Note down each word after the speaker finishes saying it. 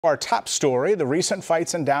Our top story, the recent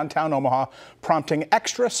fights in downtown Omaha prompting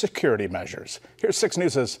extra security measures. Here's 6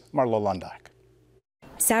 News' Marlo Lundak.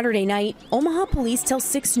 Saturday night, Omaha Police tell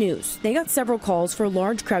 6 News they got several calls for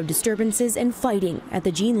large crowd disturbances and fighting at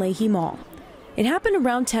the Gene Leahy Mall. It happened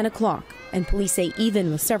around 10 o'clock, and police say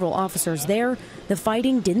even with several officers there, the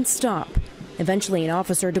fighting didn't stop. Eventually, an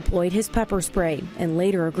officer deployed his pepper spray, and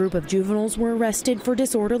later a group of juveniles were arrested for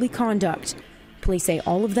disorderly conduct. Police say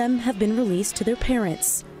all of them have been released to their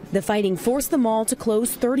parents. The fighting forced the mall to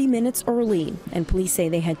close 30 minutes early, and police say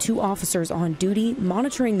they had 2 officers on duty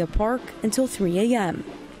monitoring the park until 3 a.m.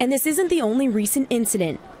 And this isn't the only recent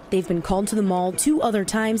incident. They've been called to the mall 2 other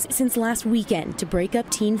times since last weekend to break up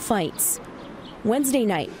teen fights. Wednesday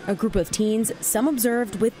night, a group of teens, some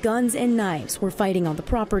observed with guns and knives, were fighting on the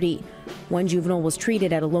property. One juvenile was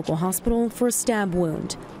treated at a local hospital for a stab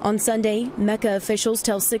wound. On Sunday, Mecca officials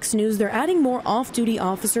tell 6 News they're adding more off-duty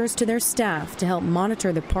officers to their staff to help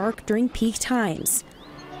monitor the park during peak times.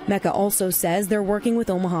 Mecca also says they're working with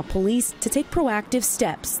Omaha Police to take proactive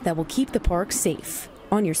steps that will keep the park safe.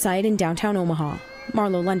 On your side in downtown Omaha,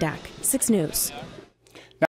 Marlo Lundak, 6 News.